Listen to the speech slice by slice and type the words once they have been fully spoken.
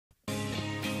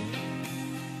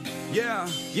yeah,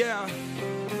 yeah.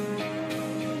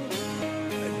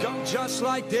 Go just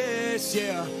like this,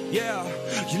 yeah, yeah.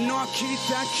 You know I keep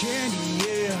that candy,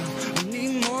 yeah. I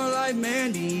need more like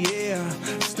Mandy, yeah.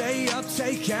 Stay up,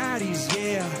 take caddies,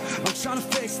 yeah. I'm tryna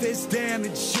fix this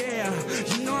damage, yeah.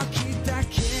 You know I keep that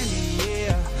candy,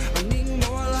 yeah. I need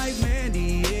more like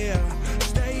Mandy, yeah.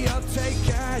 Stay up, take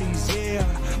caddies, yeah.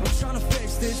 I'm tryna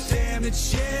fix this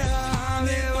damage, yeah. I'm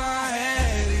in my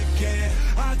head again.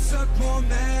 I took more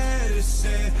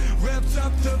medicine, ripped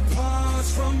up the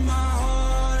parts from my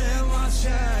heart and my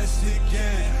chest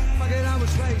again. Fuck it, I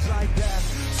was raised like that,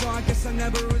 so I guess I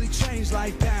never really changed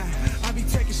like that. I be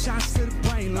taking shots to the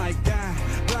brain like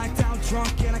that. Blacked out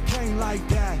drunk and I came like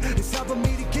that. It's helping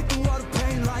me to get through all the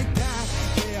pain like that.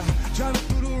 Yeah, driving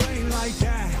through the rain like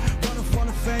that. Running from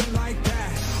the fame like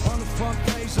that. On the front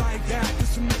page like that.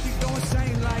 This will make you go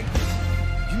insane like that.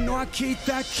 You know I keep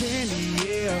that candy,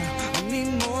 yeah. I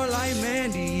need more like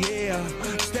Mandy, yeah.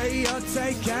 Stay up,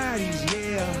 take caddies,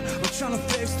 yeah. I'm tryna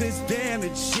fix this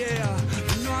damage, yeah.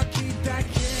 You know I keep that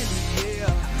candy,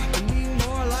 yeah. I need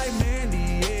more like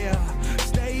Mandy, yeah.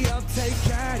 Stay up, take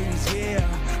caddies, yeah.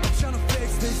 I'm tryna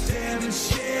fix this damage,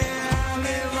 yeah. I'm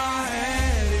in my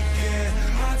head again.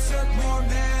 I took more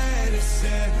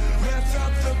medicine, ripped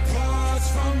up the parts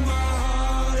from my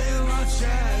heart and my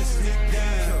chest again.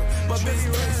 My baby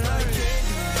raised like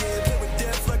candy, yeah. Play with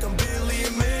death like I'm Billy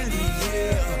and Mandy,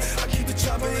 yeah. I keep the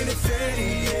chopper in the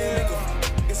fanny,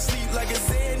 yeah. And sleep like a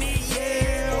Zanny,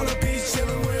 yeah. On the beach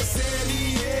chillin' with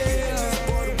Sandy, yeah. Just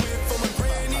bought a whip for my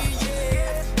granny,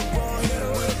 yeah. Ball head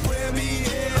with a Grammy,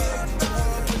 yeah.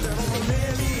 Put that on my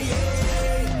mammy,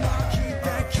 yeah. I keep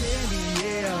that candy,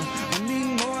 yeah. I need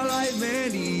more like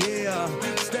Mandy, yeah.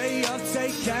 Stay up,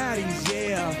 take caddies,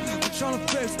 yeah. I'm tryna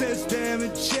fix this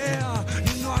damage, yeah.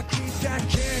 You know I keep that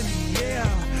candy, yeah.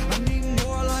 I need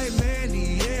more like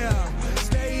Mandy, yeah.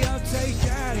 Stay up, take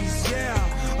caddies, yeah.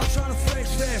 I'm tryna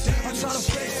fix this, I'm tryna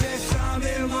fix this. I'm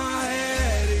in my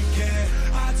head again.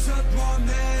 I took more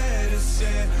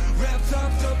medicine, ripped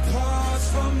up the parts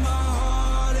from my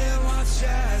heart and my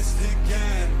chest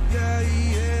again. Yeah,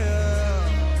 yeah.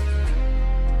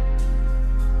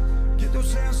 Get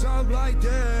those hands up like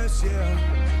this, yeah.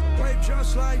 Wave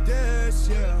just like this,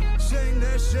 yeah. Sing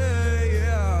this shit,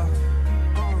 yeah.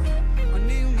 I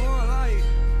need more light,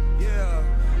 yeah.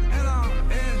 And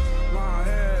I'm in my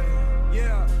head,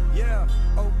 yeah, yeah.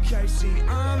 Okay, see,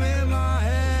 I'm in my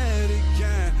head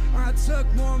again. I took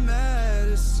more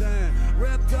medicine,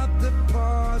 ripped up the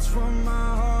parts from my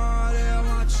heart and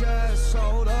my chest.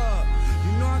 Hold up,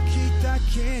 you know I keep that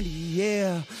candy,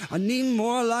 yeah. I need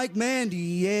more like Mandy,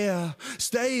 yeah.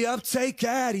 Stay up, take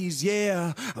caddies,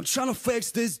 yeah. I'm tryna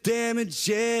fix this damage,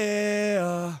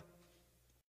 yeah.